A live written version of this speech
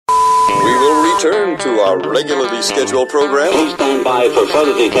return to our regularly scheduled program. Please stand by for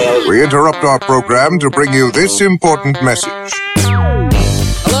further details. We interrupt our program to bring you this important message.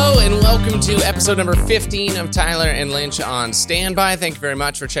 Hello and welcome to episode number 15 of Tyler and Lynch on Standby. Thank you very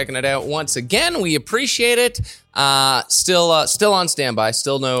much for checking it out once again. We appreciate it. Still on standby.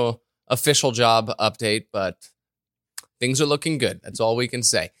 Still no official job update, but things are looking good. That's all we can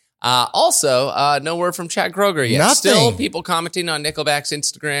say. Also, no word from Chad Kroeger yet. Nothing. Still people commenting on Nickelback's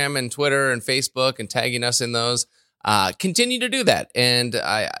Instagram and Twitter and Facebook and tagging us in those. Continue to do that. And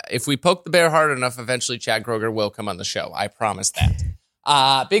if we poke the bear hard enough, eventually Chad Kroeger will come on the show. I promise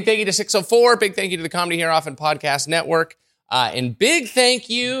that. Big thank you to 604. Big thank you to the Comedy Here Often Podcast Network. And big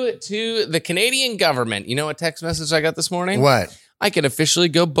thank you to the Canadian government. You know what text message I got this morning? What? I can officially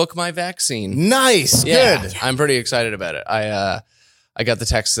go book my vaccine. Nice. Yeah, Good. I'm pretty excited about it. I got the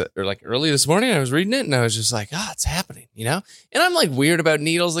text early this morning. I was reading it and I was just like, it's happening, you know? And I'm like weird about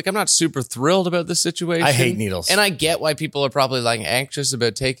needles. Like I'm not super thrilled about this situation. I hate needles. And I get why people are probably like anxious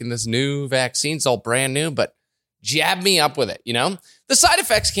about taking this new vaccine. It's all brand new, but jab me up with it, you know? The side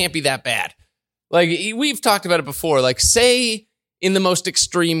effects can't be that bad. Like we've talked about it before. Like say in the most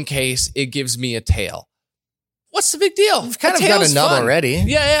extreme case, it gives me a tail. What's the big deal? You've kind of got a nub already.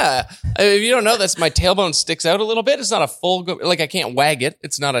 Yeah. If you don't know, that's my tailbone sticks out a little bit. It's not a full, like I can't wag it.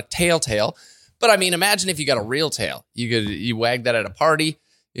 It's not a tail. But I mean, imagine if you got a real tail. You wag that at a party.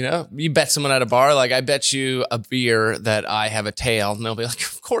 You know, you bet someone at a bar, like I bet you a beer that I have a tail, and they'll be like,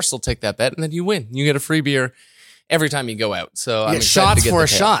 of course they'll take that bet, and then you win. You get a free beer every time you go out. So I'm excited shots to get for the a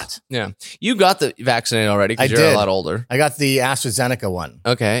tail. shot. Yeah, you got the vaccinated already because you're did. a lot older. I got the AstraZeneca one.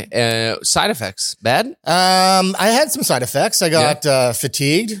 Okay, side effects bad? I had some side effects. I got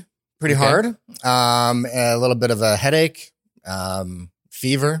fatigued pretty hard. A little bit of a headache,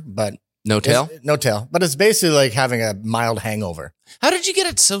 fever, but No tail. no tail. But it's basically like having a mild hangover. How did you get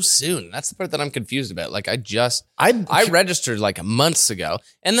it so soon? That's the part that I'm confused about. Like I registered like months ago,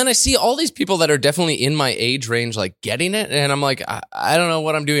 and then I see all these people that are definitely in my age range, like getting it, and I'm like, I don't know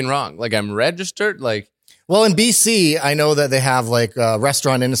what I'm doing wrong. Like I'm registered, like. Well, in BC, I know that they have like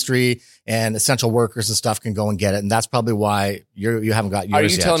restaurant industry and essential workers and stuff can go and get it. And that's probably why you haven't got yours Are you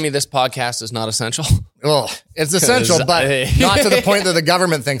yet. telling me this podcast is not essential? Well, it's essential, but not to the point that the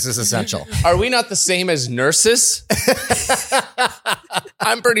government thinks it's essential. Are we not the same as nurses?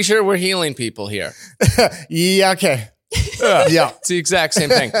 I'm pretty sure we're healing people here. Yeah, okay. Yeah. It's the exact same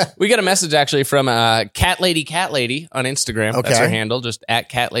thing. We got a message actually from Cat Lady on Instagram. Okay. That's her handle, just at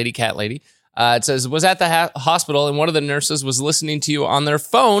Cat Lady. It says, was at the hospital and one of the nurses was listening to you on their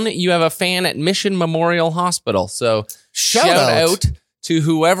phone. You have a fan at Mission Memorial Hospital. So shout out to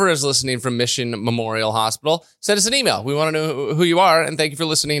whoever is listening from Mission Memorial Hospital. Send us an email. We want to know who you are. And thank you for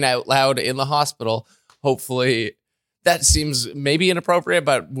listening out loud in the hospital. Hopefully that seems maybe inappropriate,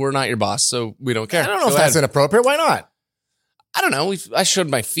 but we're not your boss, so we don't care. I don't know if that's inappropriate. Why not? I don't know. I showed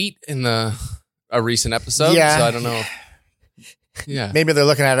my feet in a recent episode. Yeah. So I don't know. Yeah. Maybe they're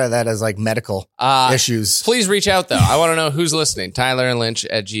looking at that as like medical issues. Please reach out, though. I want to know who's listening.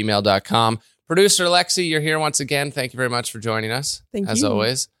 TylerandLynch@gmail.com. Producer Lexi, you're here once again. Thank you very much for joining us. Thank you. As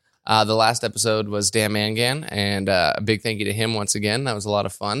always. The last episode was Dan Mangan, and a big thank you to him once again. That was a lot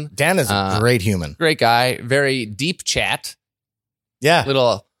of fun. Dan is a great human. Great guy. Very deep chat. Yeah.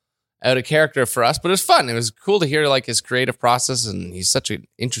 Little out of character for us, but it was fun. It was cool to hear like his creative process, and he's such an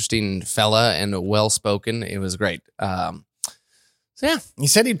interesting fella and well-spoken. It was great. So yeah. He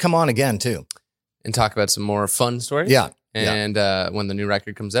said he'd come on again too. And talk about some more fun stories. Yeah. And when the new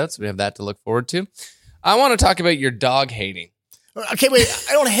record comes out, so we have that to look forward to. I want to talk about your dog hating. Okay, wait.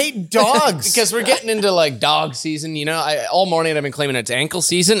 I don't hate dogs. Because we're getting into like dog season, you know. All morning I've been claiming it's ankle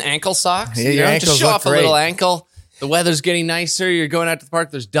season, ankle socks. Yeah, you your know, ankles just show look off great. a little ankle. The weather's getting nicer. You're going out to the park.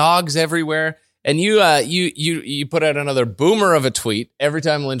 There's dogs everywhere. And you put out another boomer of a tweet. Every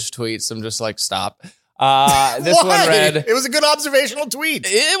time Lynch tweets, I'm just like, stop. This one read, It was a good observational tweet.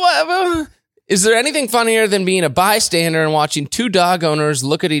 is there anything funnier than being a bystander and watching two dog owners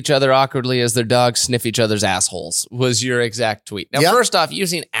look at each other awkwardly as their dogs sniff each other's assholes? Was your exact tweet. Now, Yep. First off,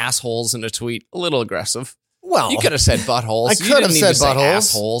 using assholes in a tweet, a little aggressive. Well, You could have said buttholes. I You could didn't have need said to say buttholes.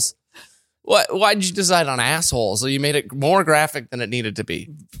 assholes. Why'd you decide on assholes? You made it more graphic than it needed to be.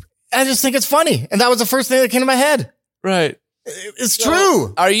 I just think it's funny. And that was the first thing that came to my head. Right. It's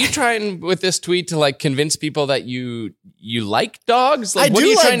true. Are you trying with this tweet to like convince people that you like dogs? Like, I what do are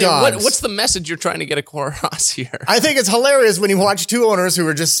you like trying dogs. To, what's the message you're trying to get across here? I think it's hilarious when you watch two owners who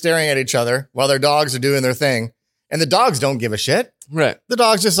are just staring at each other while their dogs are doing their thing. And the dogs don't give a shit. Right. The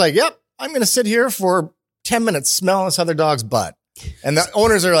dog's just like, yep, I'm going to sit here for 10 minutes smelling this other dog's butt. And the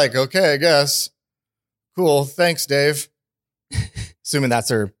owners are like, okay, I guess. Cool. Thanks, Dave. Assuming that's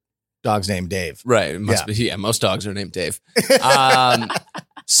their dog's named Dave. Right. It must be. Yeah, most dogs are named Dave.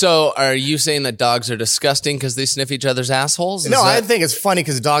 So are you saying that dogs are disgusting because they sniff each other's assholes? I think it's funny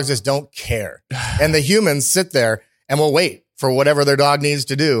because dogs just don't care. And the humans sit there and will wait for whatever their dog needs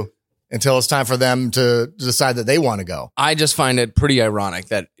to do until it's time for them to decide that they want to go. I just find it pretty ironic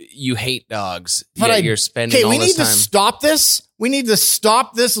that you hate dogs, yet you're spending all this time. We need to stop this. We need to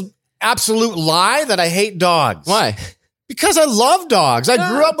stop this absolute lie that I hate dogs. Why? Because I love dogs. I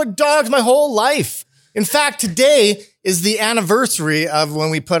grew up with dogs my whole life. In fact, today is the anniversary of when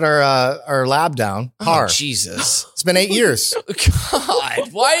we put our lab down. Par. Oh, Jesus. It's been 8 years. God,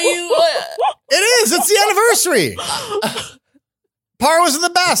 why are you... It is. It's the anniversary. Par was the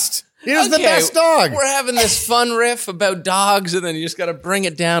best. He was the best dog. We're having this fun riff about dogs, and then you just got to bring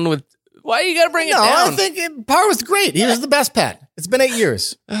it down with... Why you got to bring it down? I think Par was great. He was the best pet. It's been 8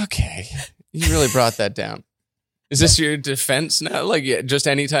 years. Okay. You really brought that down. Is this your defense now? Like, just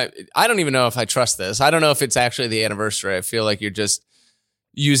any time? I don't even know if I trust this. I don't know if it's actually the anniversary. I feel like you're just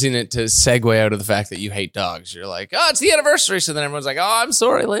using it to segue out of the fact that you hate dogs. You're like, oh, it's the anniversary. So then everyone's like, oh, I'm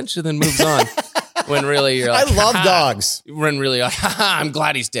sorry, Lynch. And then moves on. When really you're like, I love dogs. When really, like, I'm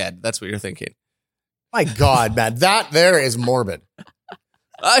glad he's dead. That's what you're thinking. My God, man. That there is morbid.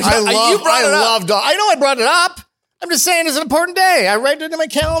 I love dogs. I know I brought it up. I'm just saying it's an important day. I write it in my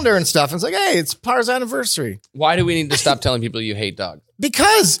calendar and stuff. It's like, hey, it's Par's anniversary. Why do we need to stop telling people you hate dogs?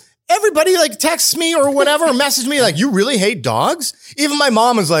 Because everybody like texts me or whatever, or message me like, you really hate dogs? Even my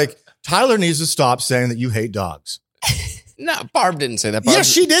mom is like, Tyler needs to stop saying that you hate dogs. No, Barb didn't say that.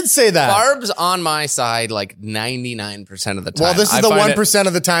 Yes, she did say that. Barb's on my side like 99% of the time. Well, this is the 1%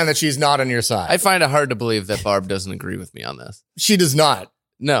 of the time that she's not on your side. I find it hard to believe that Barb doesn't agree with me on this. She does not.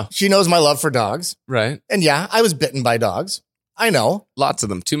 No. She knows my love for dogs. Right. And yeah, I was bitten by dogs. I know. Lots of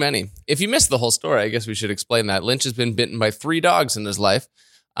them. Too many. If you missed the whole story, I guess we should explain that. Lynch has been bitten by 3 dogs in his life,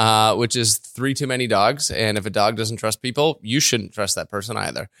 which is 3 too many dogs. And if a dog doesn't trust people, you shouldn't trust that person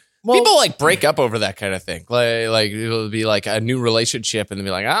either. Well, people like break up over that kind of thing. Like it'll be like a new relationship and they'll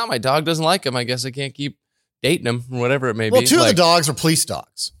be like, my dog doesn't like him. I guess I can't keep dating him or whatever it may be. Well, 2 of the dogs are police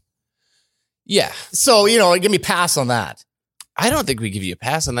dogs. Yeah. So, give me a pass on that. I don't think we give you a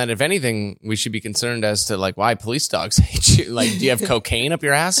pass on that. If anything, we should be concerned as to like why police dogs hate you. Like, do you have cocaine up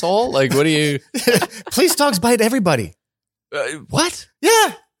your asshole? Like, what do you? Police dogs bite everybody. What?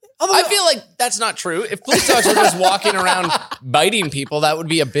 Yeah. I feel like that's not true. If police dogs were just walking around biting people, that would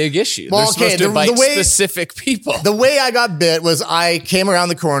be a big issue. Well, they're supposed to bite specific people. The way I got bit was I came around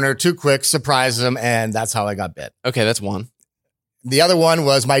the corner too quick, surprised them, and that's how I got bit. Okay, that's one. The other one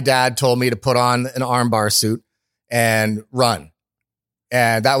was my dad told me to put on an armbar suit and run.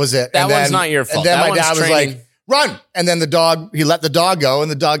 And that was it. That one's not your fault. And then my dad was like, run. And then he let the dog go and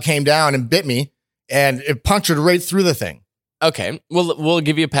the dog came down and bit me and it punctured right through the thing. Okay. We'll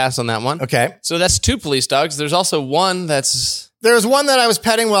give you a pass on that one. Okay. So that's 2 police dogs. There's also one that's... There's one that I was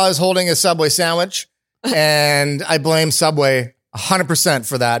petting while I was holding a Subway sandwich. And I blame Subway 100%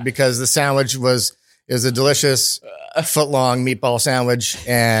 for that because the sandwich is a delicious foot-long meatball sandwich.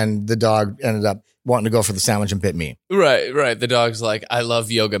 And the dog ended up wanting to go for the sandwich and bit me. Right. The dog's like, I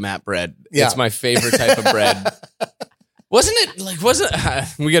love yoga mat bread. Yeah. It's my favorite type of bread.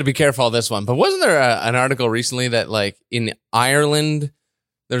 We got to be careful of this one, but wasn't there an article recently that like in Ireland,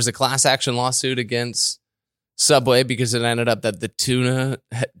 there's a class action lawsuit against Subway because it ended up that the tuna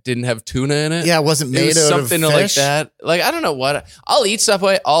didn't have tuna in it? Yeah, it wasn't made out of something like that. Like, I don't know what. I'll eat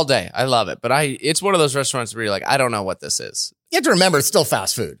Subway all day. I love it. But it's one of those restaurants where you're like, I don't know what this is. You have to remember, it's still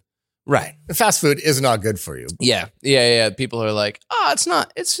fast food. Right. Fast food is not good for you. Yeah. People are like, it's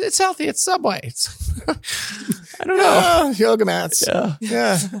not. It's healthy. It's Subway. It's I don't know. Yoga mats.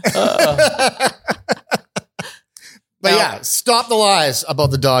 Yeah. But now, stop the lies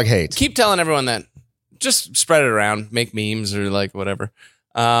about the dog hate. Keep telling everyone that. Just spread it around. Make memes or like whatever.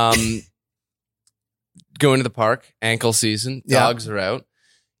 Going to the park. Ankle season. Dogs are out.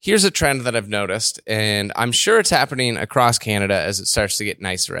 Here's a trend that I've noticed, and I'm sure it's happening across Canada as it starts to get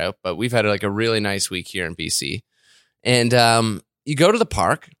nicer out, but we've had like a really nice week here in BC. And you go to the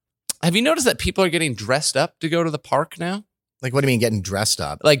park. Have you noticed that people are getting dressed up to go to the park now? Like, what do you mean getting dressed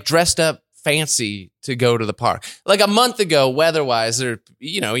up? Like dressed up fancy to go to the park. Like a month ago, weather-wise,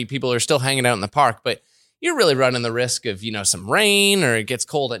 people are still hanging out in the park, but you're really running the risk of, some rain or it gets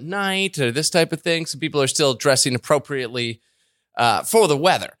cold at night or this type of thing. So people are still dressing appropriately for the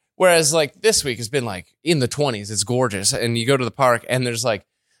weather. Whereas like this week has been like in the 20s. It's gorgeous. And you go to the park and there's like,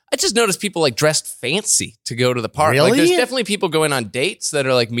 I just noticed people like dressed fancy to go to the park. Really? Like there's definitely people going on dates that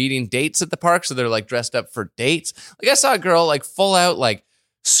are like meeting dates at the park. So they're like dressed up for dates. Like I saw a girl like full out like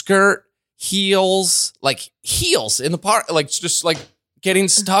skirt, heels in the park, like just like getting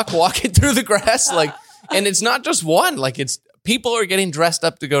stuck walking through the grass. Like, and it's not just one. Like, it's people are getting dressed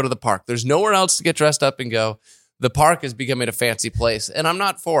up to go to the park. There's nowhere else to get dressed up and go. The park is becoming a fancy place, and I'm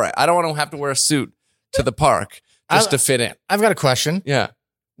not for it. I don't want to have to wear a suit to the park just to fit in. I've got a question. Yeah.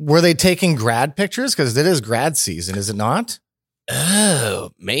 Were they taking grad pictures? Because it is grad season, is it not?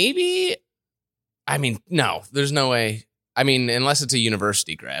 Oh, maybe. I mean, no, there's no way. I mean, unless it's a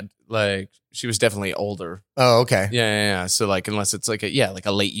university grad, like she was definitely older. Oh, okay. Yeah. So like, unless it's like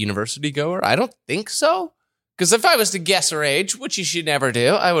a late university goer, I don't think so. Because if I was to guess her age, which you should never do,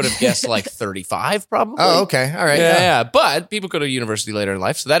 I would have guessed like 35 probably. Oh, okay. All right. Yeah. But people go to university later in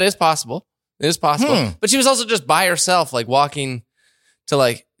life, so that is possible. It is possible. But she was also just by herself, like walking to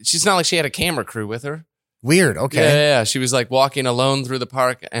like, she's not like she had a camera crew with her. Weird. Okay. Yeah. She was like walking alone through the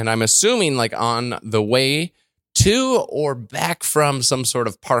park, and I'm assuming like on the way to or back from some sort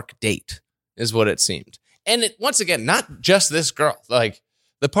of park date is what it seemed. And once again, not just this girl, like,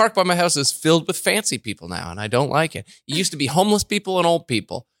 the park by my house is filled with fancy people now, and I don't like it. It used to be homeless people and old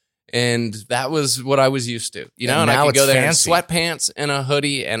people, and that was what I was used to. You know, and I could go there fancy. in sweatpants and a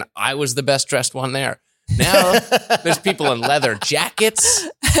hoodie, and I was the best dressed one there. Now there's people in leather jackets.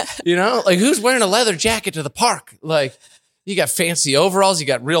 You know, like who's wearing a leather jacket to the park? Like you got fancy overalls, you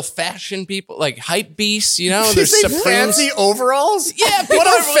got real fashion people, like hype beasts. You know, there's Supremes. Fancy overalls. Yeah, what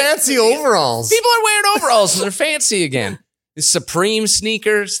are fancy overalls? People are wearing overalls, and they're fancy again. Supreme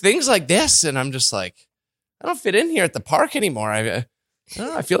sneakers, things like this. And I'm just like, I don't fit in here at the park anymore. I don't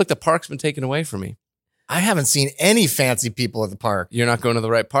know, I feel like the park's been taken away from me. I haven't seen any fancy people at the park. You're not going to the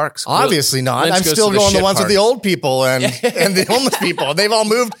right parks. Obviously not. I'm still going to the ones with the old people and the homeless people. They've all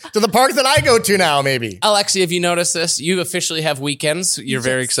moved to the park that I go to now, maybe. Alexia, have you noticed this? You officially have weekends. You're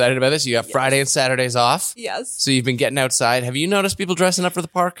very excited about this. You got Friday and Saturdays off. Yes. So you've been getting outside. Have you noticed people dressing up for the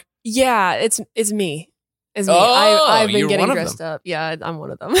park? Yeah, it's me. It's me. Oh, I've been you're getting one of dressed them. up. Yeah, I'm one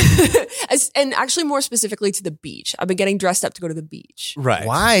of them. And actually, more specifically to the beach. I've been getting dressed up to go to the beach. Right.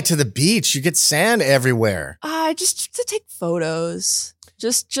 Why to the beach? You get sand everywhere. Just to take photos.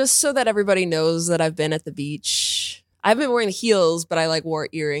 Just so that everybody knows that I've been at the beach. I've been wearing heels, but I like wore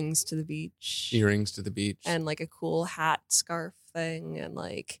earrings to the beach. Earrings to the beach. And like a cool hat, scarf thing, and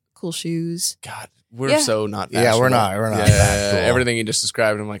like cool shoes. God, we're so not fashionable. Yeah, we're not. We're not. Yeah, Cool. everything you just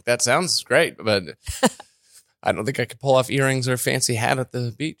described, I'm like, that sounds great, but I don't think I could pull off earrings or a fancy hat at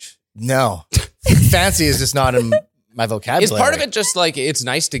the beach. No. Fancy is just not in my vocabulary. Is part of it just like it's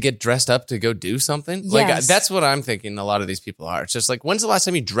nice to get dressed up to go do something? Like Yes. that's what I'm thinking a lot of these people are. It's just like, when's the last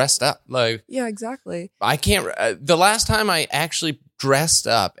time you dressed up? Like, Yeah, exactly. I can't, the last time I actually dressed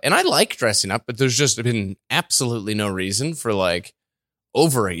up, and I like dressing up, but there's just been absolutely no reason for like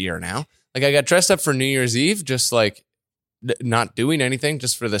over a year now. Like I got dressed up for New Year's Eve, just like not doing anything,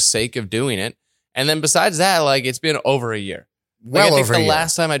 just for the sake of doing it. And then besides that, like it's been over a year. Like, Well I think over the a year.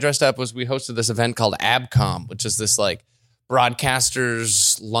 last time I dressed up was we hosted this event called AbCom, which is this like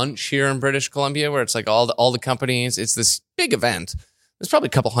broadcasters lunch here in British Columbia, where it's like all the companies. It's this big event. There's probably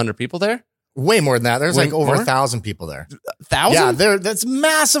a couple hundred people there. Way more than that. There's Way like over more? 1,000 people there. 1,000? Yeah, that's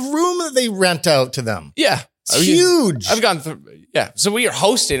massive room that they rent out to them. Yeah. It's huge. I've gone through. Yeah. So we were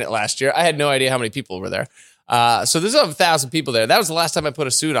hosting it last year. I had no idea how many people were there. So there's over 1,000 people there. That was the last time I put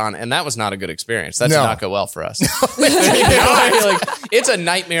a suit on, and that was not a good experience. That did No. not go well for us. You know, like, it's a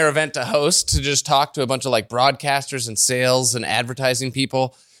nightmare event to host, to just talk to a bunch of like broadcasters and sales and advertising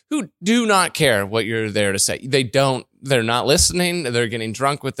people who do not care what you're there to say. They're not listening. They're getting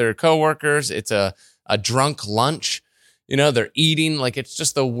drunk with their coworkers. It's a drunk lunch. You know, they're eating. Like, it's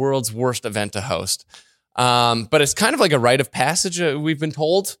just the world's worst event to host. But it's kind of like a rite of passage, we've been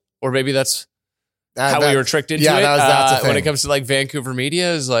told, or maybe that's how we were tricked into it. That's a thing. When it comes to like Vancouver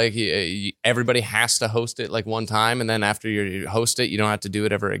media, is like everybody has to host it like one time, and then after you host it, you don't have to do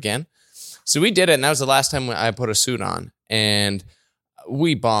it ever again. So we did it, and that was the last time I put a suit on, and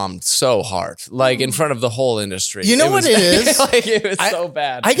we bombed so hard, like in front of the whole industry. You know what it is? Like, it was so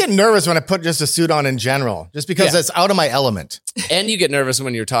bad. I get nervous when I put just a suit on in general, just because it's out of my element. And you get nervous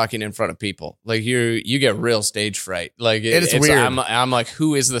when you're talking in front of people. Like you get real stage fright. Like It's weird. I'm like,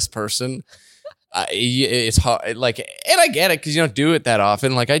 who is this person? It's hard. Like, and I get it because you don't do it that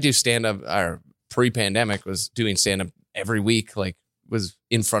often. Like I do stand up, or pre-pandemic was doing stand up every week. Like was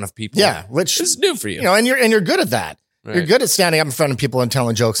in front of people. Yeah, which is new for you. You know, and you're good at that. Right. You're good at standing up in front of people and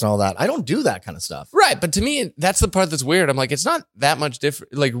telling jokes and all that. I don't do that kind of stuff. Right. But to me, that's the part that's weird. I'm like, it's not that much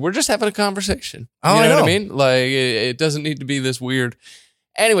different. Like, we're just having a conversation. Oh, you I know what I know. mean? Like, it doesn't need to be this weird.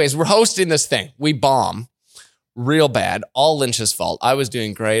 Anyways, we're hosting this thing. We bomb real bad. All Lynch's fault. I was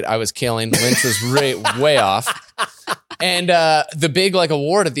doing great. I was killing. Lynch was way off. And the big like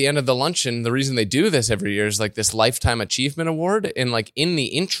award at the end of the luncheon, the reason they do this every year is like this Lifetime Achievement Award. And like in the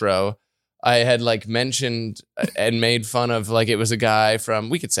intro, I had like mentioned and made fun of like it was a guy from,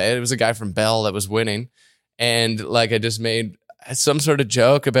 we could say it was a guy from Bell that was winning. And like I just made some sort of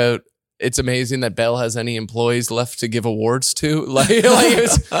joke about it's amazing that Bell has any employees left to give awards to. Like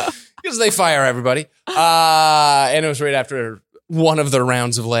because they fire everybody. And it was right after one of their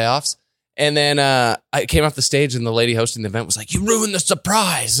rounds of layoffs. And then I came off the stage and the lady hosting the event was like, you ruined the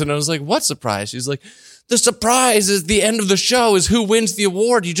surprise. And I was like, what surprise? She's like, the surprise is the end of the show is who wins the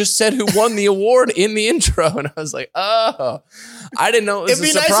award. You just said who won the award in the intro. And I was like, oh, I didn't know it was It'd be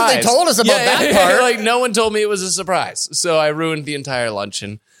a surprise. nice if they told us about that part. Like no one told me it was a surprise. So I ruined the entire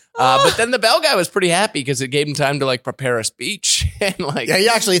luncheon. But then the Bell guy was pretty happy because it gave him time to like prepare a speech. And like, Yeah, he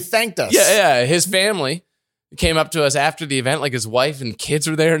actually thanked us. yeah. His family came up to us after the event, like his wife and kids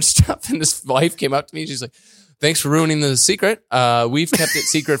were there and stuff. And his wife came up to me. She's like, thanks for ruining the secret. We've kept it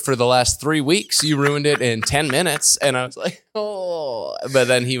secret for the last 3 weeks. You ruined it in 10 minutes. And I was like, oh, but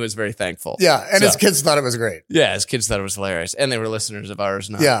then he was very thankful. Yeah, and his kids thought it was great. Yeah, his kids thought it was hilarious. And they were listeners of ours,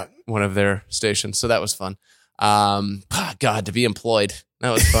 not one of their stations. So that was fun. God, to be employed.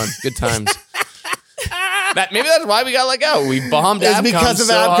 That was fun. Good times. Maybe that's why we got let go. We bombed It's Abcom because of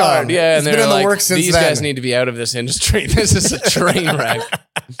so Abcom. hard. Yeah, It's and been they're in the like, works since these then. guys need to be out of this industry. This is a train wreck.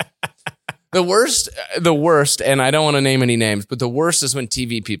 The worst, and I don't want to name any names, but the worst is when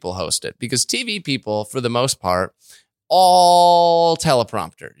TV people host it because TV people, for the most part, all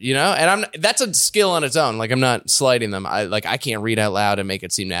teleprompter, you know, and that's a skill on its own. Like I'm not slighting them. I can't read out loud and make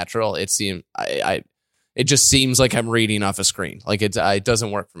it seem natural. It just seems like I'm reading off a screen. Like it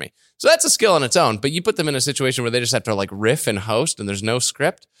doesn't work for me. So that's a skill on its own. But you put them in a situation where they just have to like riff and host, and there's no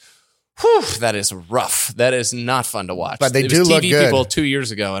script. Whew, that is rough. That is not fun to watch. But they it do was look TV good. people 2 years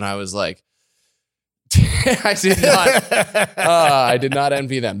ago, and I was like, I did not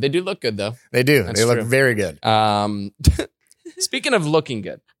envy them. They do look good though. They do. That's They look true. very good. Speaking of looking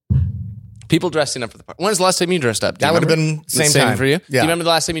good, people dressing up for the party. When's the last time you dressed up? Do That you would have remember? been same Same time for you. Do Yeah. you remember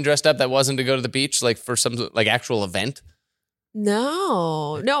the last time you dressed up that wasn't to go to the beach, like for some like actual event?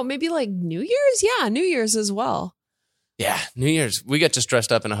 No, maybe like New Year's. Yeah, New Year's as well. Yeah, New Year's. We got just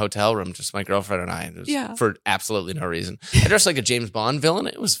dressed up in a hotel room, just my girlfriend and I. It was for absolutely no reason. I dressed like a James Bond villain.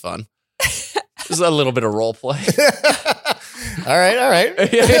 It was fun. It was a little bit of role play. All right.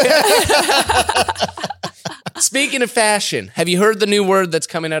 Speaking of fashion, have you heard the new word that's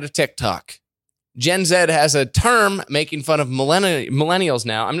coming out of TikTok? Gen Z has a term making fun of millennials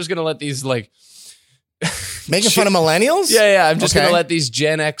now. I'm just going to let these like... Making fun of millennials? Yeah. I'm just Okay. going to let these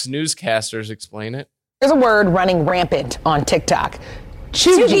Gen X newscasters explain it. There's a word running rampant on TikTok.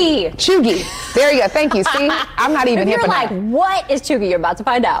 Chuggy. There you go. Thank you. See, I'm not even If hip you're enough. like, what is Chuggy? You're about to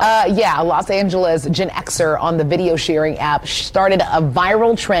find out. Yeah, Los Angeles Gen Xer on the video sharing app started a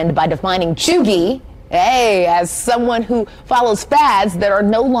viral trend by defining Chuggy, as someone who follows fads that are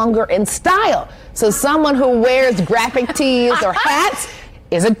no longer in style. So someone who wears graphic tees or hats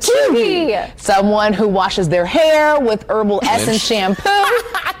is a Chuggy. Someone who washes their hair with herbal essence shampoo,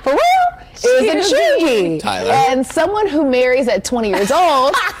 for real, is a Chuggy. Tyler. And someone who marries at 20 years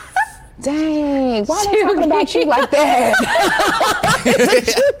old, dang, why are they talking about you like that? It's a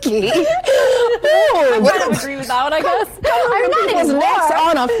Chuggy. I kind of agree with that one, I guess. Everything is next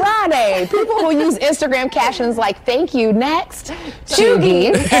on a Friday. People who use Instagram captions like "Thank you, next, Chuggy,"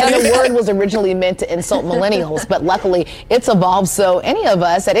 and the word was originally meant to insult millennials, but luckily it's evolved so any of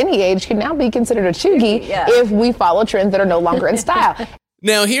us at any age can now be considered a Chuggy if we follow trends that are no longer in style.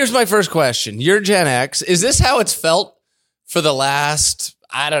 Now, here's my first question. You're Gen X. Is this how it's felt for the last,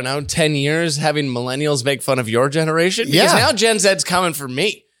 10 years, having millennials make fun of your generation? Because now Gen Z's coming for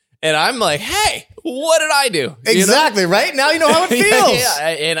me. And I'm like, hey, what did I do? Exactly, right? Now you know how it feels.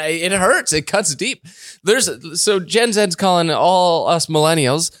 And it hurts. It cuts deep. So Gen Z's calling all us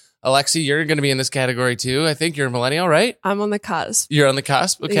millennials. Alexi, you're going to be in this category too. I think you're a millennial, right? I'm on the cusp. You're on the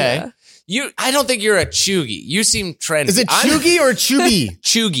cusp? Okay. Yeah. I don't think you're a chuggy. You seem trendy. Is it chuggy or chuggy?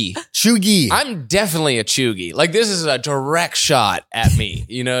 Chuggy. Chuggy. I'm definitely a chuggy. Like, this is a direct shot at me.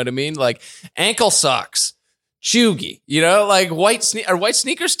 You know what I mean? Like, ankle socks, chuggy. You know, like are white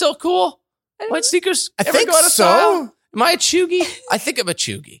sneakers still cool? White sneakers ever think go out of so. style? Am I a chuggy? I think I'm a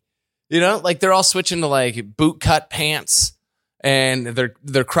chuggy. You know, like they're all switching to like boot cut pants. And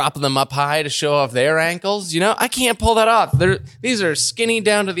they're cropping them up high to show off their ankles. You know, I can't pull that off. These are skinny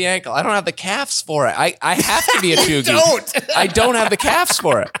down to the ankle. I don't have the calves for it. I have to be a chuggy. I don't have the calves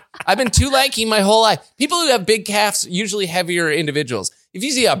for it. I've been too lanky my whole life. People who have big calves, usually heavier individuals. If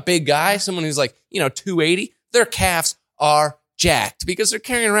you see a big guy, someone who's like, 280, their calves are jacked because they're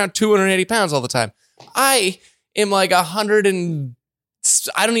carrying around 280 pounds all the time. I am like 100 and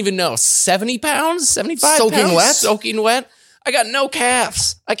I don't even know, 70 pounds, 75 Soaking pounds, wet? soaking wet. I got no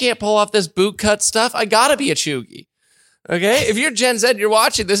calves. I can't pull off this boot cut stuff. I gotta be a chuggy. Okay, if you're Gen Z, you're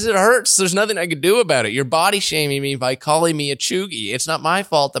watching this, it hurts. There's nothing I can do about it. You're body shaming me by calling me a chuggy. It's not my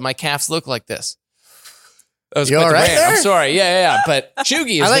fault that my calves look like this. That was You quite all the right rant. there? I'm sorry. Yeah. But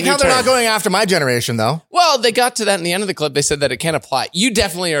chuggy is I like the new how they're term. not going after my generation, though. Well, they got to that in the end of the clip. They said that it can't apply. You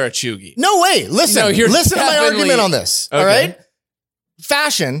definitely are a chuggy. No way. Listen, No, you're listen to my definitely- argument on this. All Okay. right.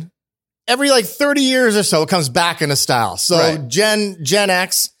 Fashion, every like 30 years or so, it comes back into style. So Right. Gen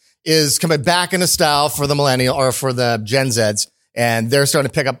X is coming back into style for the millennial or for the Gen Zs. And they're starting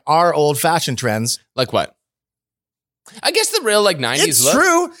to pick up our old fashion trends. Like what? I guess the real like 90s It's look.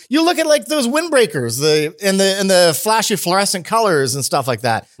 true. You look at like those windbreakers, in the flashy fluorescent colors and stuff like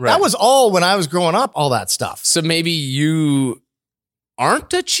that. Right. That was all when I was growing up, all that stuff. So maybe you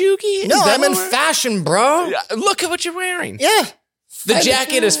aren't a chuggy? No, Is that I'm in what we're- fashion, bro. Yeah, look at what you're wearing. Yeah. The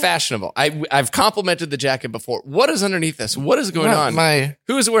jacket is fashionable. I've complimented the jacket before. What is underneath this? What is going on?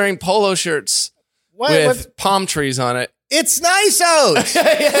 Who is wearing polo shirts with palm trees on it? It's nice out.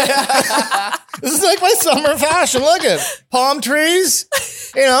 This is like my summer fashion. Look at palm trees.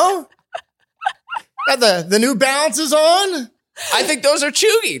 You know, got the New Balances on. I think those are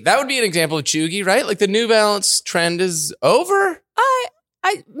chuggy. That would be an example of chuggy, right? Like the New Balance trend is over.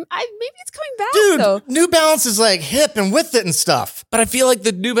 I maybe it's coming back Dude, though. New Balance is like hip and with it and stuff. But I feel like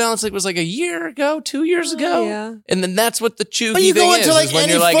the New Balance was like a year ago, 2 years ago. yeah. And then that's what the chuggy But you thing go is into like when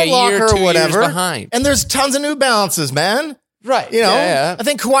any you're like Foot a year, Locker 2 or whatever, years behind. and there's tons of New Balances, man. Right. You know, yeah. I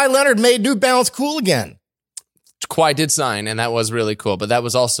think Kawhi Leonard made New Balance cool again. Kawhi did sign, and that was really cool. But that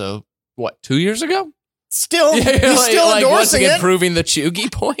was also, what, 2 years ago? Still, he's like, still like once endorsing again, it. proving the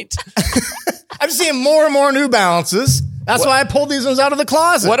chuggy point. I'm seeing more and more New Balances. That's why I pulled these ones out of the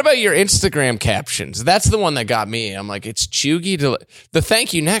closet. What about your Instagram captions? That's the one that got me. I'm like, it's chuggy to the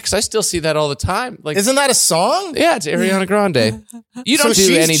thank you next. I still see that all the time. Like, Isn't that a song? yeah, it's Ariana Grande. You don't So do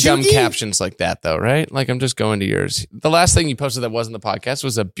she's any dumb chuggy? captions like that, though, right? Like, I'm just going to yours. The last thing you posted that wasn't the podcast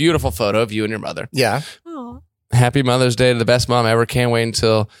was a beautiful photo of you and your mother. Yeah. Aw. Happy Mother's Day to the best mom ever. Can't wait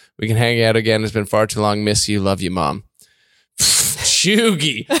until we can hang out again. It's been far too long. Miss you. Love you, Mom.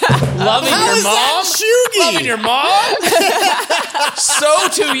 Chuggy. Loving How your is mom? that chuggy? Loving your mom? So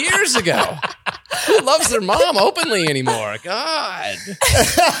 2 years ago. Who loves their mom openly anymore? God.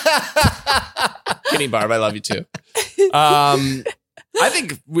 Kidding, Barb. I love you too. I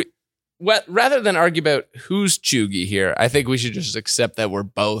think rather than argue about who's chuggy here, I think we should just accept that we're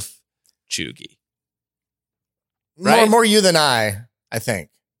both chuggy. Right? More you than I think.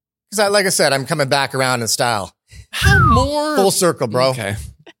 Because like I said, I'm coming back around in style. How more? Full circle, bro. Okay.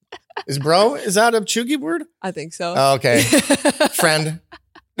 Is that a chuggy word? I think so. Oh, okay. Friend.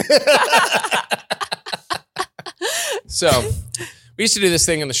 So we used to do this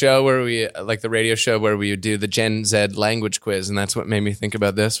thing on the show where we, like the radio show, where we would do the Gen Z language quiz. And that's what made me think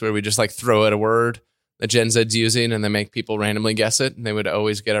about this, where we just like throw out a word that Gen Z's using and then make people randomly guess it. And they would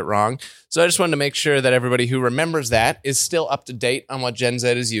always get it wrong. So I just wanted to make sure that everybody who remembers that is still up to date on what Gen Z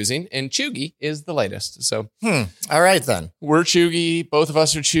is using. And chuggy is the latest. So All right, then. we're chuggy. Both of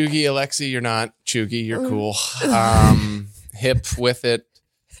us are chuggy. Alexi, you're not chuggy. You're cool. Hip with it.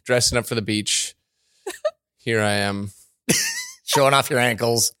 Dressing up for the beach. Here I am. Showing off your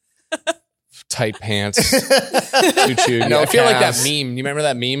ankles. Tight pants. Too chuggy. No I feel like that calves. meme. You remember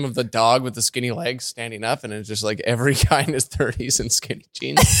that meme of the dog with the skinny legs standing up, and it's just like every guy in his 30s in skinny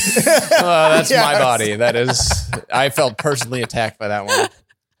jeans. That's my Yes. body. That is. I felt personally attacked by that one.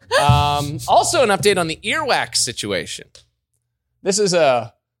 Also, an update on the earwax situation. This is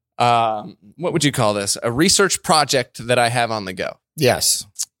a what would you call this? A research project that I have on the go. Yes.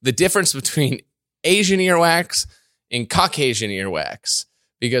 The difference between Asian earwax and Caucasian earwax.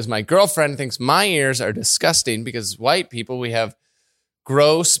 Because my girlfriend thinks my ears are disgusting because white people, we have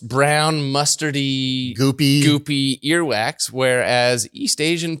gross, brown, mustardy, goopy earwax, whereas East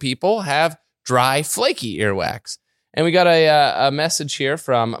Asian people have dry, flaky earwax. And we got a message here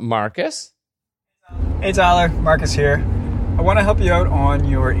from Marcus. Hey Tyler, Marcus here. I want to help you out on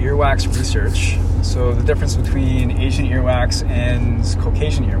your earwax research. So the difference between Asian earwax and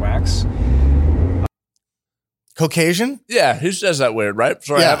Caucasian earwax. Caucasian? Yeah, he says that weird, right?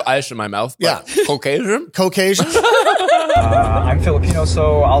 So I Yeah. have ice in my mouth. But Caucasian? Caucasian? I'm Filipino,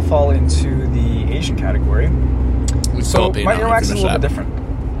 so I'll fall into the Asian category. So Filipino, my earwax is a finish little bit that.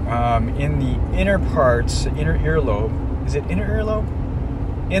 different. In the inner parts, inner earlobe, is it inner earlobe?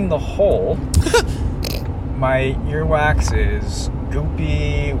 In the hole, my earwax is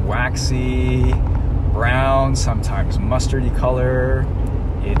goopy, waxy, brown, sometimes mustardy color.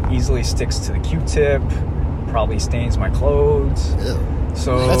 It easily sticks to the Q-tip. probably stains my clothes. Ew.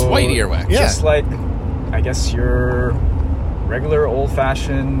 So That's white earwax. Yeah. Just like, I guess, your regular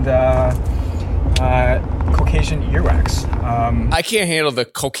old-fashioned Caucasian earwax. I can't handle the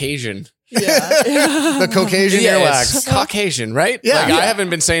Caucasian. The Caucasian earwax. It's Caucasian, right? Yeah. Like, Yeah. I haven't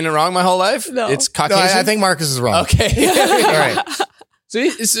been saying it wrong my whole life. No. It's No, Caucasian. I think Marcus is wrong. Okay. All right. So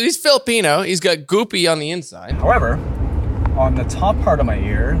he's Filipino. He's got goopy on the inside. However, on the top part of my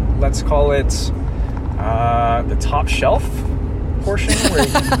ear, let's call it the top shelf portion, where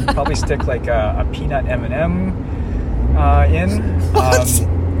you can probably stick like a peanut M&M in.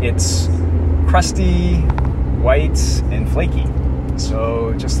 It's crusty, white, and flaky.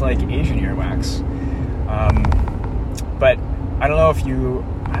 So just like Asian earwax. But I don't know if you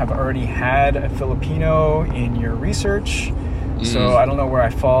have already had a Filipino in your research. So I don't know where I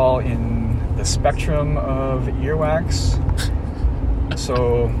fall in the spectrum of earwax.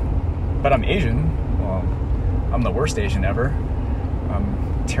 So, but I'm Asian. Well, I'm the worst Asian ever.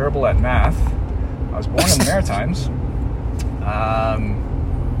 I'm terrible at math. I was born in the Maritimes.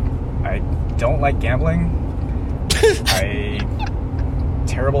 I don't like gambling. I'm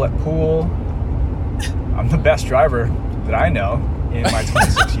terrible at pool. I'm the best driver that I know in my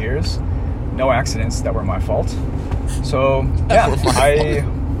 26 years. No accidents that were my fault. So, yeah, I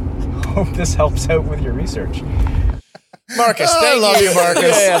hope this helps out with your research. Marcus, I thank love you,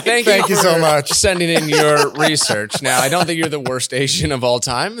 Marcus. Thank you so for much. sending in your research. Now, I don't think you're the worst Asian of all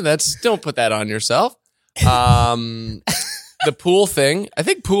time. Don't put that on yourself. The pool thing. I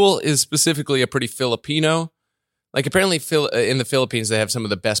think pool is specifically a pretty Filipino. Like, apparently in the Philippines, they have some of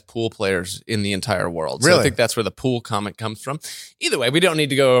the best pool players in the entire world. So Really? I think that's where the pool comment comes from. Either way, we don't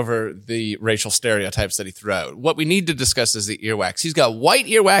need to go over the racial stereotypes that he threw out. What we need to discuss is the earwax. He's got white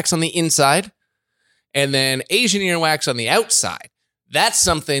earwax on the inside and then Asian earwax on the outside. That's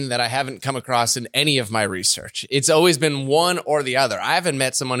something that I haven't come across in any of my research. It's always been one or the other. I haven't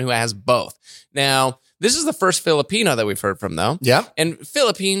met someone who has both. Now, this is the first Filipino that we've heard from, though. Yeah. And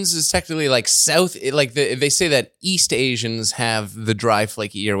Philippines is technically like South, like they say that East Asians have the dry,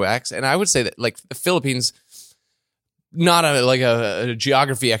 flaky earwax. And I would say that like the Philippines, not a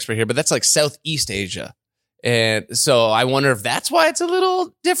geography expert here, but that's like Southeast Asia. And so I wonder if that's why it's a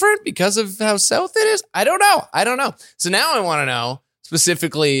little different because of how South it is. I don't know. So now I want to know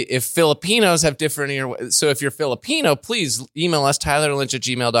specifically if Filipinos have different earwax. So if you're Filipino, please email us,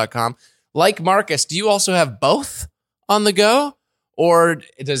 tylerlynch@gmail.com. Like Marcus, do you also have both on the go? Or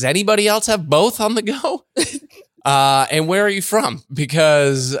does anybody else have both on the go? And where are you from?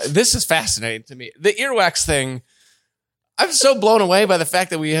 Because this is fascinating to me. The earwax thing, I'm so blown away by the fact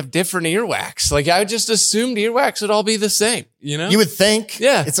that we have different earwax. Like, I just assumed earwax would all be the same, you know? You would think.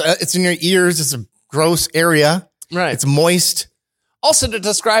 Yeah. It's in your ears. It's a gross area. Right. It's moist. Also, to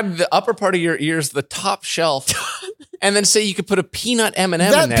describe the upper part of your ears, the top shelf, and then say you could put a peanut M&M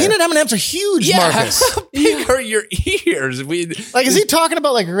in there. Peanut M&Ms are huge, Marcus. How big are your ears? Like, is he talking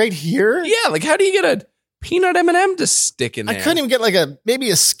about like right here? Yeah, like how do you get a peanut M&M to stick in there? I couldn't even get like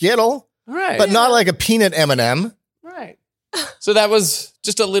maybe a Skittle, Right. but not like a peanut M&M. Right. So that was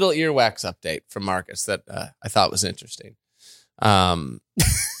just a little earwax update from Marcus that I thought was interesting.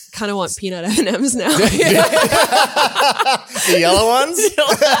 Kind of want peanut M&Ms now. The yellow ones?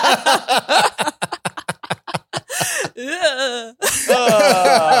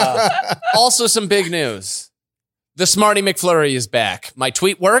 Also, some big news. The Smarty McFlurry is back. My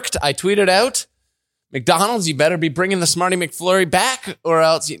tweet worked. I tweeted out, McDonald's, you better be bringing the Smarty McFlurry back or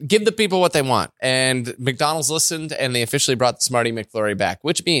else give the people what they want. And McDonald's listened and they officially brought the Smarty McFlurry back,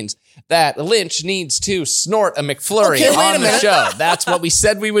 which means that Lynch needs to snort a McFlurry Okay, wait a on the minute. show. That's what we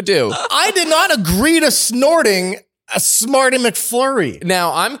said we would do. I did not agree to snorting a Smarty McFlurry.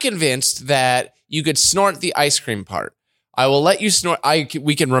 Now, I'm convinced that you could snort the ice cream part. I will let you snort.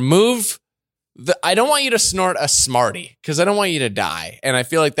 We can remove I don't want you to snort a Smartie because I don't want you to die. And I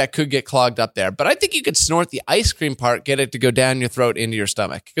feel like that could get clogged up there. But I think you could snort the ice cream part, get it to go down your throat into your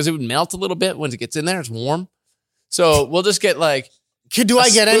stomach because it would melt a little bit once it gets in there. It's warm. So we'll just get like. Do I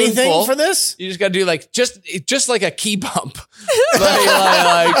get anything spoonful. for this? You just got to do like just like a key bump.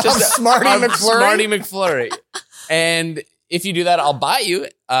 like just Smarty McFlurry? Smarty McFlurry. And if you do that, I'll buy you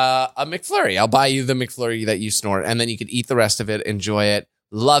a McFlurry. I'll buy you the McFlurry that you snort, and then you can eat the rest of it, enjoy it,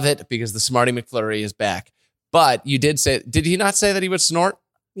 love it, because the Smarty McFlurry is back. But you did he not say that he would snort?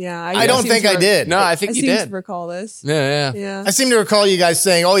 Yeah. I don't think I did. No, I think I you seem did. to recall this. Yeah. Yeah. I seem to recall you guys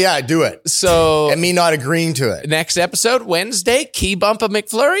saying, oh, yeah, do it. So And me not agreeing to it. next episode, Wednesday, key bump a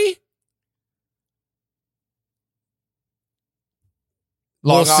McFlurry.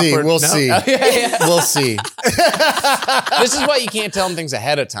 We'll see. awkward- We'll no? see. Yeah. We'll see. This is why you can't tell them things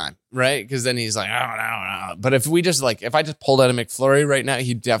ahead of time. right? Because then he's like, no. But if I just pulled out a McFlurry right now,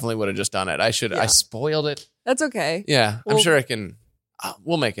 he definitely would have just done it. I spoiled it. That's okay. Yeah, I'm sure I can.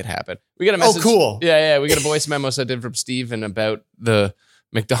 We'll make it happen. We got a message. Oh, cool. Yeah. We got a voice memo sent in from Steven about the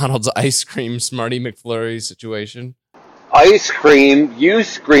McDonald's ice cream Smarty McFlurry situation. Ice cream, you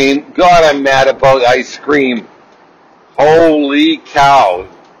scream. God, I'm mad about ice cream. Holy cow.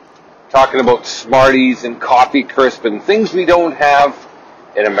 Talking about Smarties and Coffee Crisp and things we don't have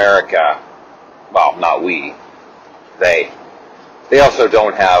in America. Well, not we. They. They also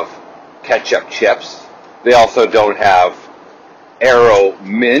don't have ketchup chips. They also don't have Aero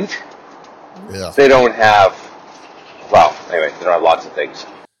Mint. Yeah. They don't have, well, anyway, they don't have lots of things.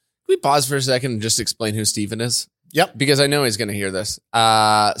 Can we pause for a second and just explain who Steven is? Yep. Because I know he's going to hear this.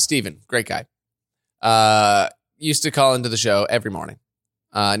 Steven, great guy. Used to call into the show every morning.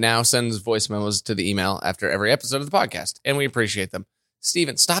 Now sends voice memos to the email after every episode of the podcast, and we appreciate them.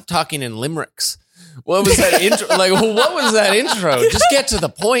 Steven, stop talking in limericks. What was that intro? What was that intro? Just get to the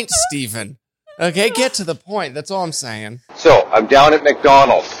point, Steven. Okay, get to the point. That's all I'm saying. So, I'm down at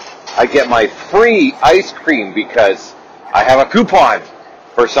McDonald's. I get my free ice cream because I have a coupon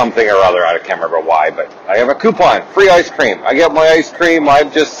for something or other. I can't remember why, but I have a coupon. Free ice cream. I get my ice cream.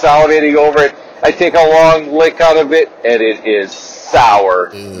 I'm just salivating over it. I take a long lick out of it, and it is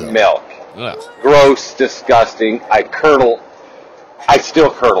sour milk. Ugh. Gross, disgusting. I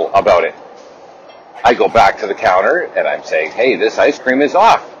still curdle about it. I go back to the counter, and I'm saying, hey, this ice cream is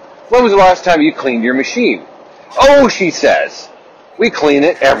off. When was the last time you cleaned your machine? Oh, she says, we clean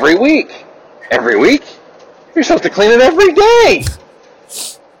it every week. Every week? You're supposed to clean it every day.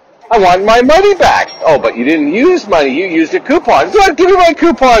 I want my money back. Oh, but you didn't use money. You used a coupon. God, give me my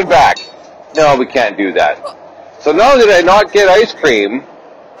coupon back. No, we can't do that. So not only did I not get ice cream,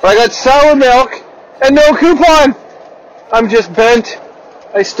 but I got sour milk and no coupon. I'm just bent.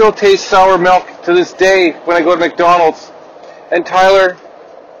 I still taste sour milk to this day when I go to McDonald's. And Tyler,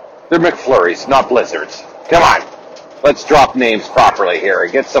 they're McFlurries, not Blizzards. Come on. Let's drop names properly here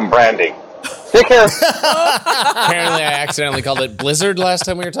and get some branding. Take care. Apparently, I accidentally called it Blizzard last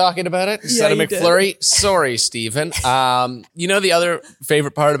time we were talking about it instead of McFlurry. Did. Sorry, Steven. The other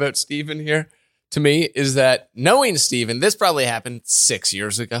favorite part about Steven here to me is that knowing Steven, this probably happened 6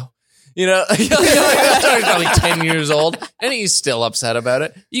 years ago. That's probably 10 years old, and he's still upset about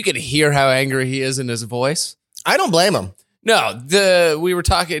it. You can hear how angry he is in his voice. I don't blame him. No, we were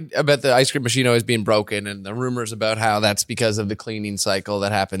talking about the ice cream machine always being broken and the rumors about how that's because of the cleaning cycle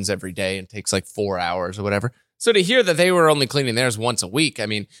that happens every day and takes like 4 hours or whatever. So to hear that they were only cleaning theirs once a week, I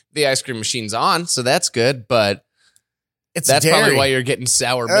mean, the ice cream machine's on, so that's good, but that's dairy. Probably why you're getting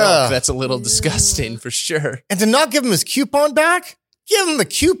sour milk. That's a little disgusting for sure. And to not give him his coupon back, give him the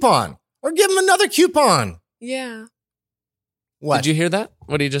coupon or give him another coupon. Yeah. What? Did you hear that?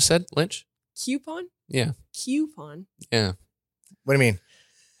 What he just said, Lynch? Coupon? Yeah. Coupon? Yeah. What do you mean?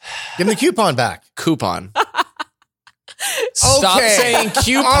 Give him the coupon back. Coupon. Stop saying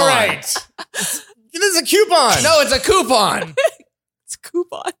coupon. All right. This is a coupon. No, it's a coupon. It's a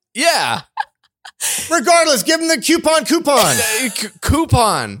coupon. Yeah. Regardless, give him the coupon.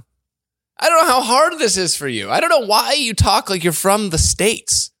 Coupon. I don't know how hard this is for you. I don't know why you talk like you're from the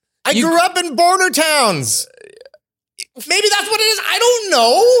States. I grew up in border towns. Maybe that's what it is. I don't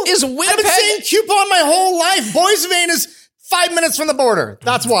know. Is Winnipeg? I've been saying coupon my whole life. Boissevain is 5 minutes from the border.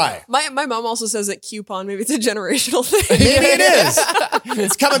 That's why. My mom also says that coupon. Maybe it's a generational thing. Maybe it is.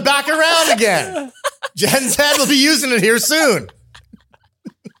 It's coming back around again. Gen Z will be using it here soon.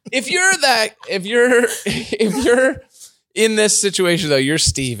 If you're in this situation though, you're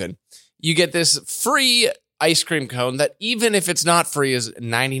Steven. You get this free ice cream cone that even if it's not free is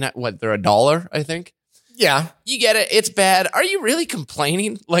 99. What? They're $1, I think. Yeah. You get it. It's bad. Are you really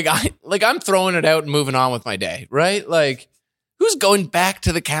complaining? I'm throwing it out and moving on with my day, right? Like, who's going back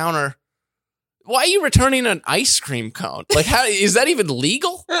to the counter? Why are you returning an ice cream cone? Like, how is that even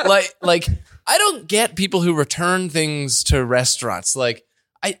legal? Like, I don't get people who return things to restaurants. Like,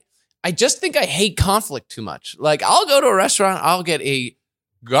 I just think I hate conflict too much. Like, I'll go to a restaurant, I'll get a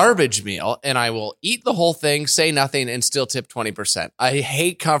garbage meal, and I will eat the whole thing, say nothing, and still tip 20%. I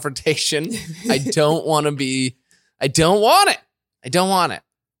hate confrontation. I don't want it. I don't want it.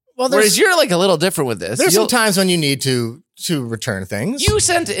 Well, whereas you're like a little different with this. There's some times when you need to return things. You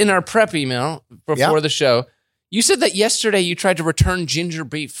sent in our prep email before the show, you said that yesterday you tried to return ginger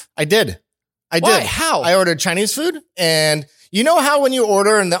beef. I did. Why? How? I ordered Chinese food, and you know how when you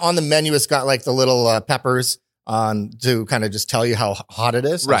order and on the menu it's got like the little peppers on to kind of just tell you how hot it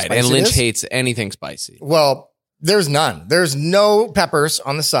is. Right. And Lynch hates anything spicy. Well, there's none. There's no peppers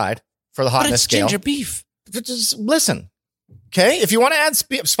on the side for the hotness scale. Ginger beef. But just listen. Okay. If you want to add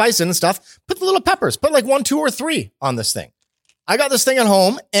spice in and stuff, put the little peppers, put like 1, 2, or 3 on this thing. I got this thing at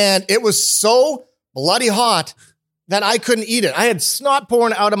home and it was so bloody hot that I couldn't eat it. I had snot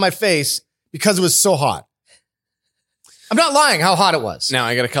pouring out of my face because it was so hot. I'm not lying how hot it was. Now,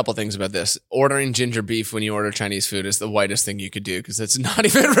 I got a couple things about this. Ordering ginger beef when you order Chinese food is the whitest thing you could do because it's not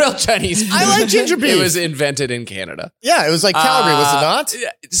even real Chinese food. I like ginger beef. It was invented in Canada. Yeah, it was like Calgary, was it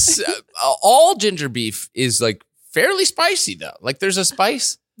not? All ginger beef is like fairly spicy, though. Like there's a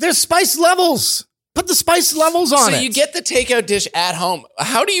spice. There's spice levels. Put the spice levels on it. So you get the takeout dish at home.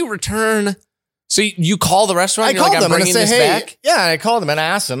 How do you return? So you call the restaurant? I You're called like, them I'm and bringing say, this hey, back? yeah, I called them and I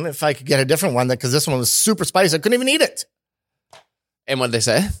asked them if I could get a different one because this one was super spicy. I couldn't even eat it. And what did they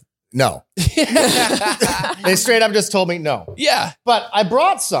say? No. They straight up just told me no. Yeah. But I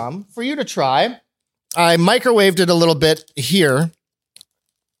brought some for you to try. I microwaved it a little bit here.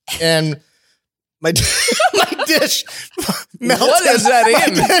 And my dish melted. What is that in?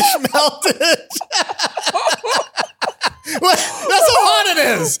 My dish melted. That's how hot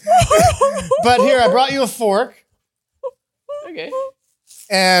it is. But here, I brought you a fork. Okay.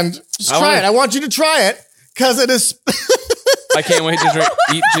 And just try it. I want you to try it because it is... I can't wait to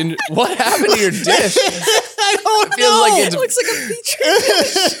eat ginger. What happened to your dish? I don't It feels know. like it's It looks like a petri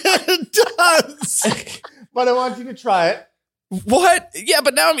dish. It does. But I want you to try it. What? Yeah,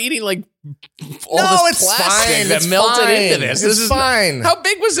 but now I'm eating like all No, this it's plastic fine. that It's melted fine. into this. It's This is fine. How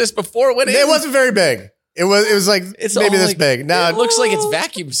big was this before it went in? It wasn't very big. It was like It's maybe all this like- big. Now it looks like it's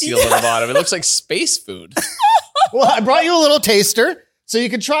vacuum sealed on the bottom. It looks like space food. well, I brought you a little taster so you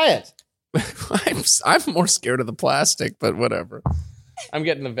could try it. I'm more scared of the plastic, but whatever. I'm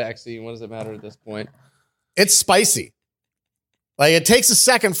getting the vaccine. What does it matter at this point? It's spicy. Like it takes a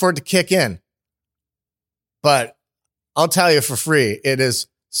second for it to kick in. But I'll tell you for free, it is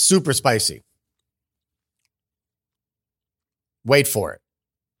super spicy. Wait for it.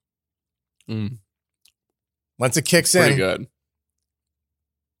 Mm. Once it kicks Pretty in, good.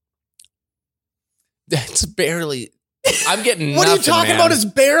 That's barely. I'm getting. what are you nothing, talking man. about? Is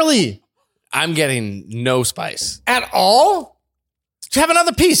barely I'm getting no spice. at all. Have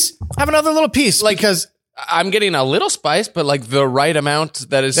another piece. Have another little piece. Like, because I'm getting a little spice, but like the right amount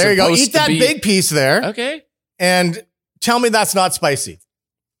that is. there you go. supposed Eat to that be. big piece there, Okay. and tell me that's not spicy.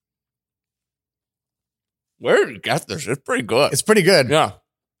 Where you got this? It's pretty good. It's pretty good. Yeah.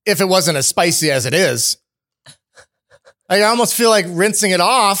 If it wasn't as spicy as it is. I almost feel like rinsing it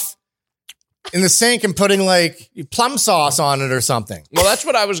off in the sink and putting like plum sauce on it or something. Well, that's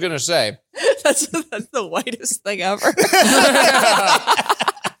what I was gonna say. That's the whitest thing ever.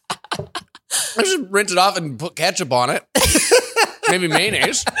 I just rinse it off and put ketchup on it. Maybe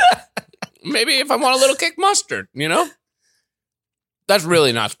mayonnaise. Maybe if I want a little kick, mustard. You know. That's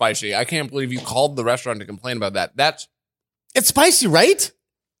really not spicy. I can't believe you called the restaurant to complain about that. It's spicy, right?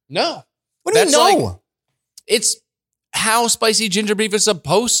 No. What do you That's know? like- It's how spicy ginger beef is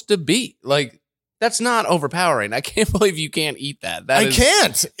supposed to be. Like, that's not overpowering. I can't believe you can't eat that. I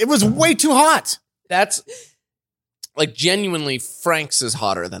can't. It was way too hot. That's like genuinely Frank's is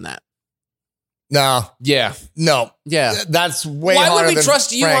hotter than that. No, Yeah. no. Yeah. That's way Why hotter would we than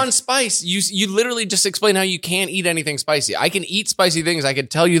trust you Frank. on spice? You literally just explained how you can't eat anything spicy. I can eat spicy things. I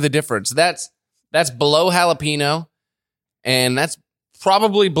could tell you the difference. That's below jalapeno, and that's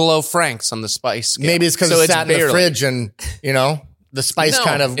probably below Frank's on the spice scale. Maybe it's because So it sat in the barely. fridge and, the spice No,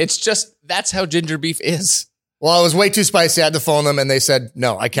 kind of... It's just that's how ginger beef is. Well, it was way too spicy. I had to phone them and they said,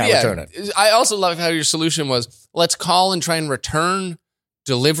 no, I can't return it. I also love how your solution was let's call and try and return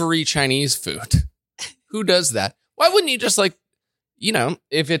delivery Chinese food. Who does that? Why wouldn't you just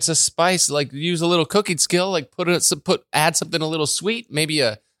if it's a spice, like use a little cooking skill, like add something a little sweet, maybe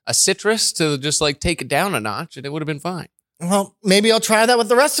a citrus to just like take it down a notch, and it would have been fine. Well, maybe I'll try that with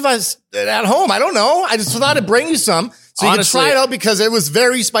the rest of us at home. I don't know. I just thought I'd bring you some so you Honestly, can try it out because it was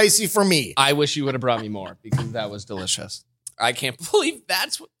very spicy for me. I wish you would have brought me more because that was delicious. I can't believe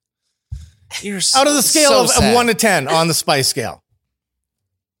that's what you're Out of the scale so of sad. 1 to 10 on the spice scale.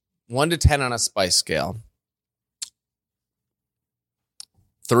 1 to 10 on a spice scale.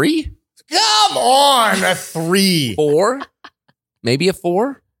 3? Come on, a 3. 4? Maybe a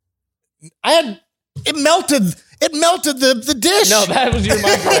 4? It melted the dish. No, that was your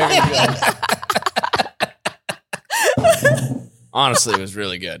microwave. Honestly, it was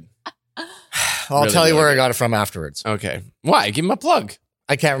really good. I'll really tell you good. where I got it from afterwards. Okay. Why? Give him a plug.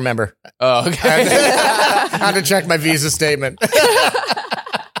 I can't remember. Oh, okay. I had to check my Visa statement.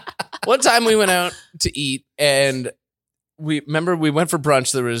 One time we went out to eat and we went for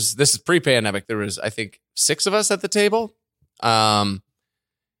brunch. This is pre-pandemic. There was, I think, 6 of us at the table. All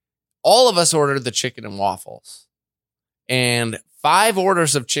of us ordered the chicken and waffles. and 5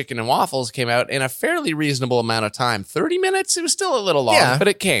 orders of chicken and waffles came out in a fairly reasonable amount of time. 30 minutes? It was still a little long, but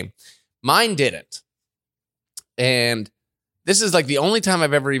it came. Mine didn't. And this is like the only time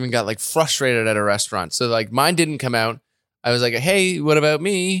I've ever even got like frustrated at a restaurant. So like mine didn't come out. I was like, hey, what about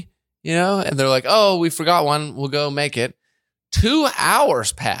me? You know? And they're like, oh, we forgot one. We'll go make it. 2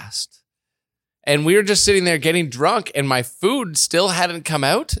 hours passed. And we were just sitting there getting drunk and my food still hadn't come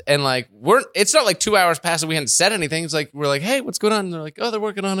out. And like, it's not like 2 hours passed and we hadn't said anything. It's like, we're like, hey, what's going on? And they're like, oh, they're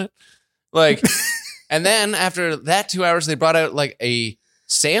working on it. Like, and then after that 2 hours, they brought out like a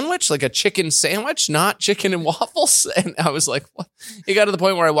sandwich, like a chicken sandwich, not chicken and waffles. And I was like, what? It got to the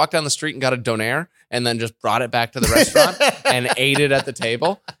point where I walked down the street and got a donair and then just brought it back to the restaurant and ate it at the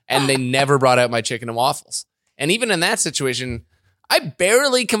table. And they never brought out my chicken and waffles. And even in that situation, I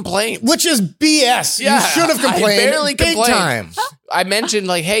barely complained. Which is BS. Yeah, you should have complained. I barely big complained. Time. I mentioned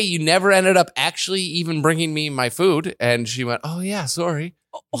like, hey, you never ended up actually even bringing me my food. And she went, oh yeah, sorry.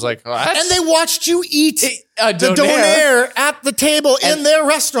 I was like, what? And they watched you eat the donair at the table in their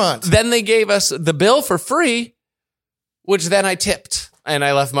restaurant. Then they gave us the bill for free, which then I tipped and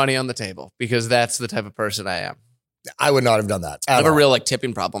I left money on the table because that's the type of person I am. I would not have done that. I have a real like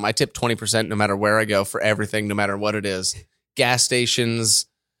tipping problem. I tip 20% no matter where I go for everything, no matter what it is. Gas stations,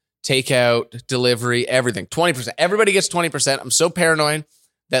 takeout, delivery, everything. 20%. Everybody gets 20%. I'm so paranoid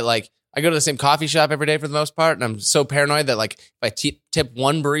that like I go to the same coffee shop every day for the most part. And I'm so paranoid that like if I tip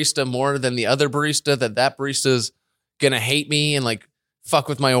one barista more than the other barista, that barista's going to hate me and like fuck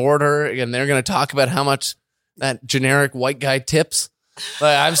with my order. And they're going to talk about how much that generic white guy tips.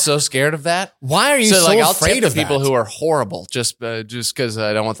 Like, I'm so scared of that. Why are you so like, I'll afraid tip of people that? who are horrible just because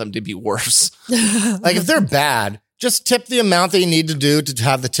I don't want them to be worse. Like if they're bad, just tip the amount that you need to do to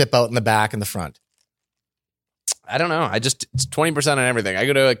have the tip out in the back and the front. I don't know. It's 20% on everything. I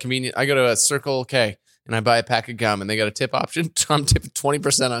go to a Circle K and I buy a pack of gum and they got a tip option. I'm tipping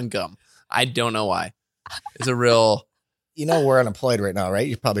 20% on gum. I don't know why. It's a real. You know, we're unemployed right now, right?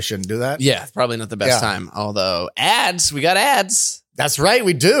 You probably shouldn't do that. Yeah, probably not the best time. Although we got ads. That's right,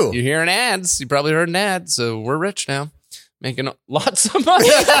 we do. You're hearing ads. You probably heard an ad, so we're rich now. Making lots of money.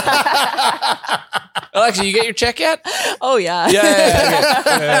 Alexa, you get your check yet? Oh, yeah.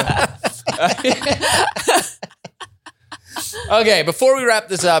 Yeah. Okay, before we wrap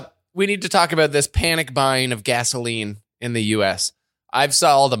this up, we need to talk about this panic buying of gasoline in the U.S. I've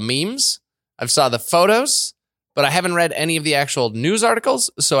saw all the memes. I've saw the photos, but I haven't read any of the actual news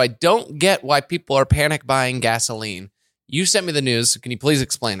articles, so I don't get why people are panic buying gasoline. You sent me the news. So can you please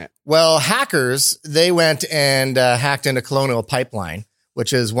explain it? Well, hackers, they went and hacked into Colonial Pipeline,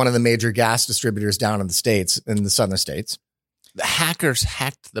 which is one of the major gas distributors down in the States, in the southern states. The hackers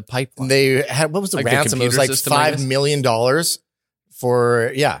hacked the pipeline. They had, what was the Like ransom? It was like $5 million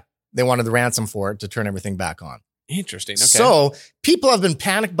for, they wanted the ransom for it to turn everything back on. Interesting. Okay. So people have been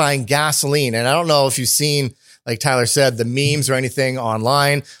panic buying gasoline. And I don't know if you've seen, like Tyler said, the memes or anything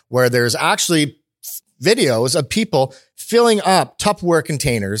online where there's actually videos of people filling up Tupperware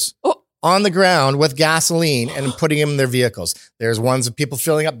containers on the ground with gasoline and putting them in their vehicles. There's ones of people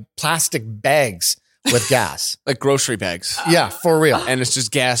filling up plastic bags with gas. Like grocery bags. Yeah, for real. And it's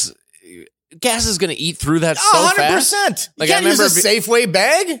just gas. Gas is going to eat through that so 100%. fast. Like, you can't use a Safeway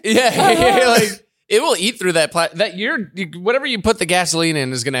bag? Yeah. Like it will eat through that. Whatever you put the gasoline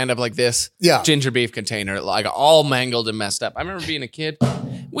in is going to end up like this ginger beef container, like all mangled and messed up. I remember being a kid.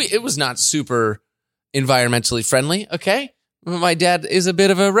 It was not super environmentally friendly. Okay. My dad is a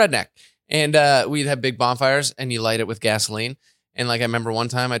bit of a redneck and we'd have big bonfires and you light it with gasoline. And like, I remember one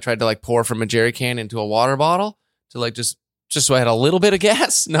time I tried to like pour from a jerry can into a water bottle to like, just so I had a little bit of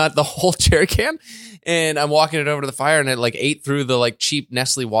gas, not the whole jerry can. And I'm walking it over to the fire and it like ate through the like cheap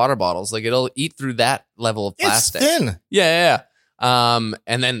Nestle water bottles. Like it'll eat through that level of plastic. It's thin. Yeah. And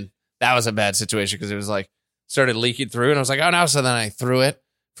then that was a bad situation because it was like started leaking through and I was like, oh no. So then I threw it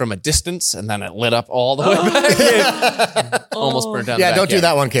from a distance and then it lit up all the way back. Almost burnt down. Yeah, don't do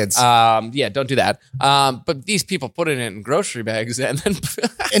that one, kids. Don't do that. But these people put it in grocery bags and then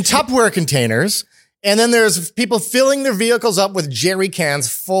in Tupperware containers. And then there's people filling their vehicles up with jerry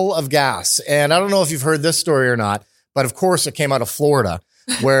cans full of gas. And I don't know if you've heard this story or not, but of course it came out of Florida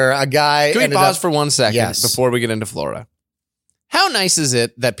where a guy. Can we pause for 1 second Yes. before we get into Florida? How nice is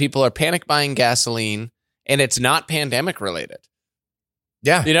it that people are panic buying gasoline and it's not pandemic related?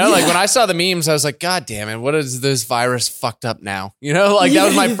 Yeah. You know, like when I saw the memes, I was like, God damn it, what is this virus fucked up now? You know, like that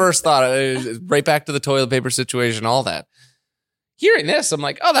was my first thought. Right back to the toilet paper situation, all that. Hearing this, I'm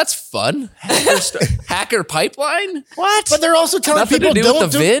like, oh, that's fun. Hacker pipeline? What? But they're also telling Nothing people to do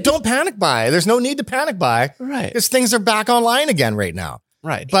with the vid? don't panic buy. There's no need to panic buy. Right. Because things are back online again right now.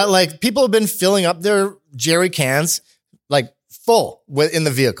 Right. But like people have been filling up their jerry cans, like full in the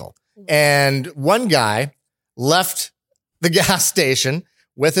vehicle. And one guy left the gas station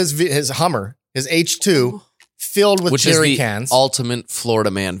with his Hummer, his H2, filled with Which jerry is the cans. ultimate Florida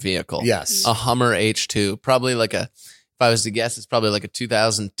man vehicle. Yes. A Hummer H2. Probably like if I was to guess, it's probably like a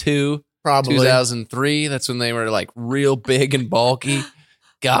 2002, Probably. 2003. That's when they were like real big and bulky.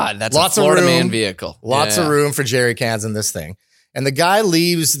 God, that's Lots a of Florida room. man vehicle. Lots Yeah. of room for jerry cans in this thing. And the guy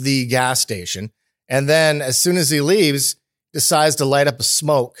leaves the gas station. And then as soon as he leaves, decides to light up a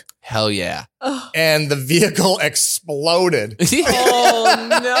smoke. Hell yeah. And the vehicle exploded. Oh,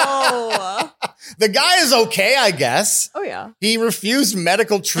 no. The guy is okay, I guess. Oh, yeah. He refused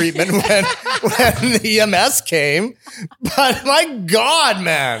medical treatment when the EMS came. But my God,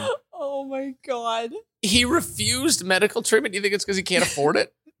 man. Oh, my God. He refused medical treatment. Do you think it's because he can't afford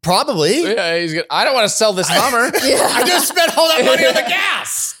it? Probably. Yeah, he's good. I don't want to sell this Hummer. I just spent all that money on the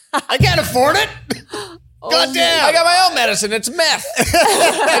gas. I can't afford it. God damn. I got my own medicine. It's meth.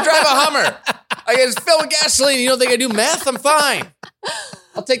 I drive a Hummer. I get filled with gasoline. You don't think I do meth? I'm fine.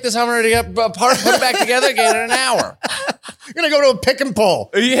 I'll take this Hummer apart, put it back together again in an hour. You're going to go to a pick and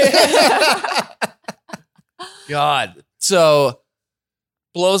pull. Yeah. God. So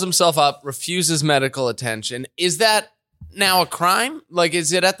blows himself up, refuses medical attention. Is that now a crime? Like,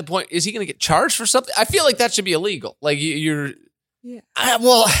 is it at the point, is he going to get charged for something? I feel like that should be illegal. Like you're. You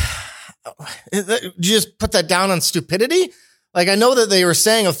just put that down on stupidity. Like, I know that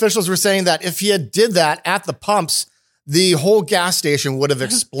officials were saying that if he had did that at the pumps, the whole gas station would have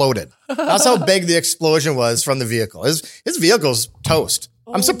exploded. That's how big the explosion was from the vehicle. His vehicle's toast.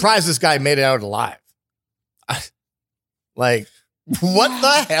 I'm surprised this guy made it out alive. Like, what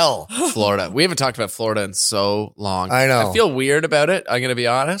the hell? Florida. We haven't talked about Florida in so long. I know. I feel weird about it. I'm going to be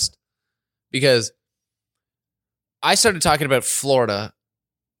honest, because I started talking about Florida.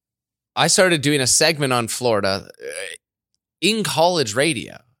 I started doing a segment on Florida in college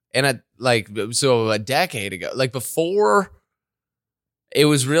radio. And a decade ago, like before it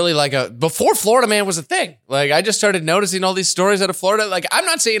was really before Florida Man was a thing. Like, I just started noticing all these stories out of Florida. Like, I'm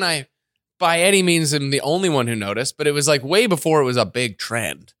not saying I by any means am the only one who noticed, but it was like way before it was a big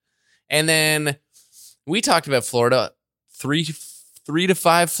trend. And then we talked about Florida, three to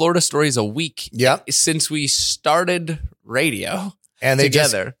five Florida stories a week. Yep. Since we started radio. And they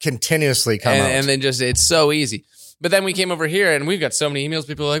together. just continuously come out. And then it's so easy. But then we came over here and we've got so many emails.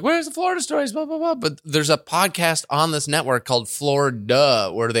 People are like, where's the Florida stories? Blah, blah, blah. But there's a podcast on this network called Florida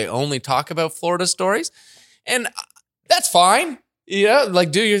where they only talk about Florida stories. And that's fine. Yeah,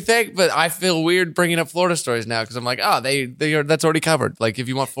 like do your thing. But I feel weird bringing up Florida stories now because I'm like, that's already covered. Like, if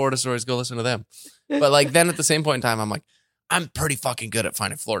you want Florida stories, go listen to them. But like then at the same point in time, I'm like, I'm pretty fucking good at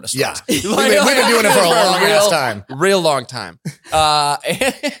finding Florida stories. Yeah. We've been doing it for a long ass time. Real long time.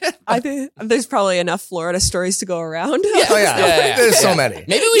 I think there's probably enough Florida stories to go around. Oh, yeah. There's so many.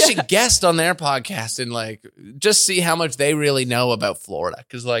 Maybe we should guest on their podcast and like just see how much they really know about Florida.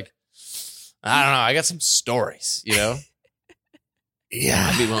 Because like, I don't know. I got some stories, you know?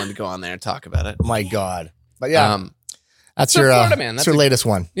 Yeah. I'd be willing to go on there and talk about it. My God. But yeah, that's so your Florida Man. That's your latest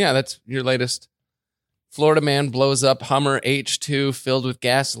one. Yeah, that's your latest. Florida Man blows up Hummer H2 filled with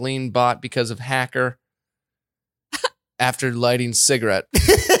gasoline bought because of hacker after lighting cigarette.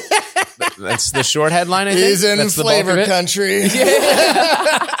 That's the short headline, I think. He's in that's flavor country.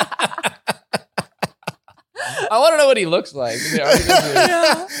 Yeah. I want to know what he looks like. Is there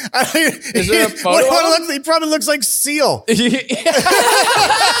a photo of him? He probably looks like Seal.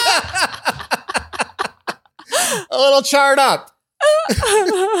 A little charred up.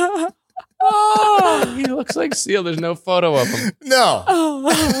 Oh, he looks like Seal. There's no photo of him. No.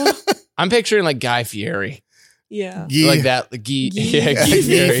 I'm picturing like Guy Fieri. Yeah. Like that. Guy Guy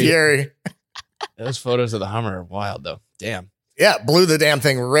Fieri. Those photos of the Hummer are wild, though. Damn. Yeah, blew the damn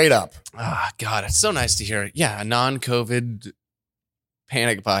thing right up. Ah, God, it's so nice to hear. Yeah, a non-COVID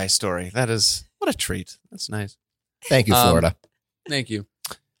panic buy story. That is, what a treat. That's nice. Thank you, Florida. Thank you.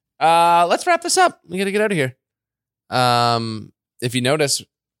 Let's wrap this up. We got to get out of here. If you notice,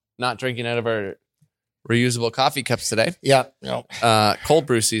 not drinking out of our reusable coffee cups today. Yeah. No. Cold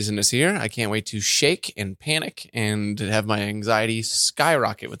brew season is here. I can't wait to shake and panic and have my anxiety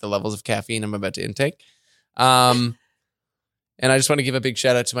skyrocket with the levels of caffeine I'm about to intake. And I just want to give a big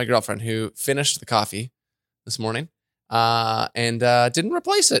shout out to my girlfriend who finished the coffee this morning and didn't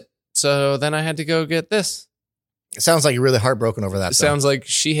replace it. So then I had to go get this. It sounds like you're really heartbroken over that. It sounds like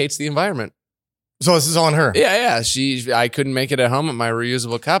she hates the environment. So this is on her. Yeah. I couldn't make it at home at my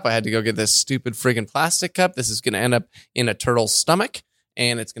reusable cup. I had to go get this stupid freaking plastic cup. This is going to end up in a turtle's stomach,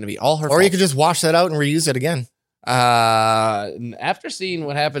 and it's going to be all her fault. Or you could just wash that out and reuse it again. After seeing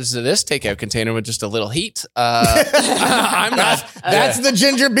what happens to this takeout container with just a little heat, I'm not. That's the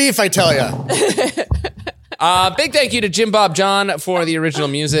ginger beef, I tell you. Big thank you to Jim Bob John for the original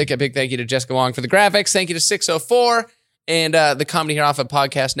music. A big thank you to Jessica Wong for the graphics. Thank you to 604 and the Comedy Here Off of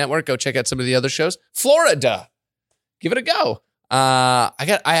Podcast Network. Go check out some of the other shows. Florida, give it a go. I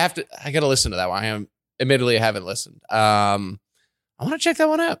got to listen to that one. I haven't listened. I want to check that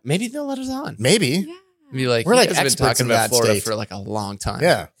one out. Maybe they'll let us on. Maybe. Yeah. Be like, We're like you guys have been experts talking in about that Florida state. for like a long time.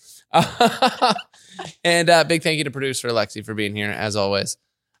 Yeah. And big thank you to producer Alexi for being here, as always.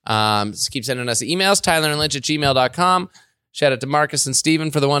 Just keep sending us emails, tylerandlynch@gmail.com. Shout out to Marcus and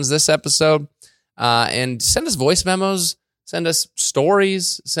Steven for the ones this episode. And send us voice memos, send us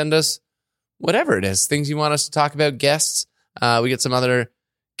stories, send us whatever it is, things you want us to talk about, guests. We get some other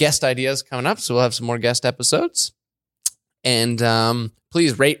guest ideas coming up, so we'll have some more guest episodes. And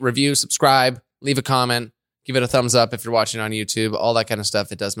please rate, review, subscribe, leave a comment, give it a thumbs up if you're watching on YouTube, all that kind of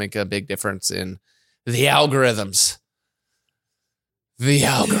stuff. It does make a big difference in the algorithms.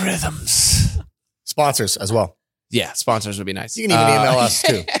 Sponsors as well. Yeah, sponsors would be nice. You can even email us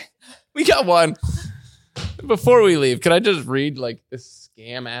too. We got one. Before we leave, can I just read like this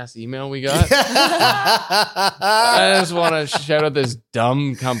scam ass email we got? I just want to shout out this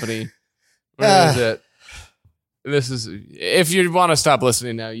dumb company. Where is it? This is, if you want to stop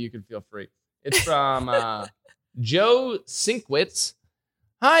listening now, you can feel free. It's from Joe Sinkwitz.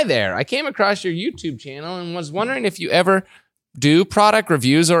 Hi there. I came across your YouTube channel and was wondering if you ever do product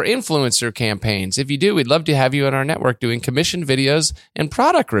reviews or influencer campaigns. If you do, we'd love to have you on our network doing commissioned videos and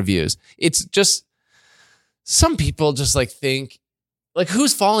product reviews. It's just, some people just like think, like,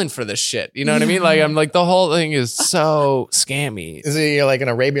 who's falling for this shit? You know what I mean? Like, I'm like, the whole thing is so scammy. Is he like an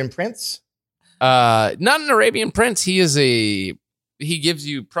Arabian Prince? Not an Arabian Prince. He gives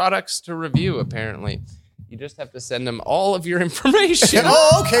you products to review, apparently. You just have to send them all of your information.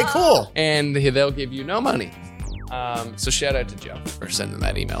 Oh, okay, cool. And they'll give you no money. So shout out to Joe for sending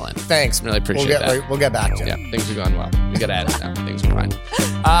that email in. Thanks. Really appreciate that. We'll get back to you. Yeah, things are going well. We got to add it now. Things are fine.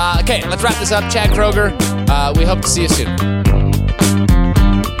 Okay, let's wrap this up. Chad Kroger, we hope to see you soon.